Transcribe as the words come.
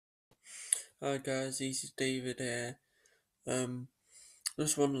Hi guys, this is David here. I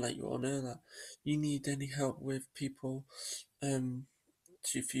just want to let you all know that you need any help with people,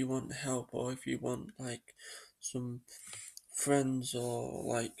 if you want help or if you want like some friends or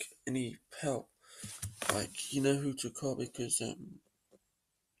like any help, like you know who to call because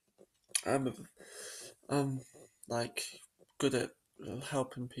I'm a, I'm like good at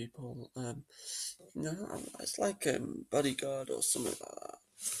helping people. It's like bodyguard or something like that.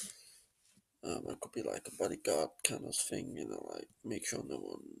 I could be like a bodyguard kind of thing, like make sure no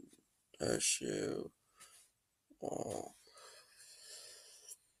one hurts you. Or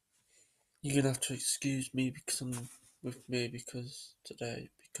you're gonna have to excuse me because I'm with me because today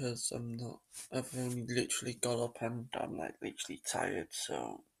because I'm not. I've only literally got up and I'm like literally tired.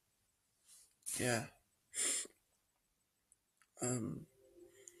 So yeah. Um.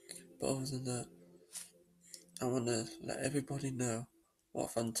 But other than that, I want to let everybody know what a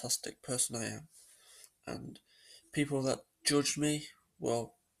fantastic person I am, and people that judge me,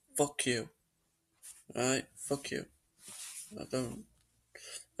 well, fuck you. Right? Fuck you. I don't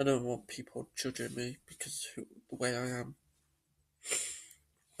I don't want people judging me because the way I am.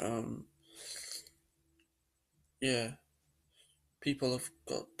 Um, yeah, people have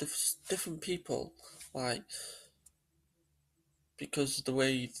got different people, like because of the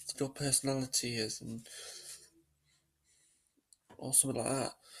way your personality is, and or something like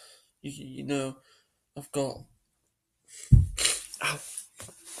that. You know, I've got.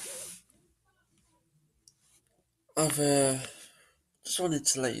 I've just wanted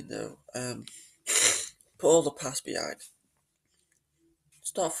to let you know. Put all the past behind.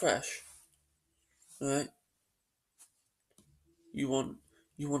 Start fresh, right? You want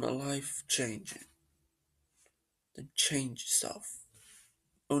you want a life changing, then change yourself.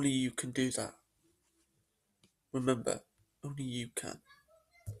 Only you can do that. Remember, only you can.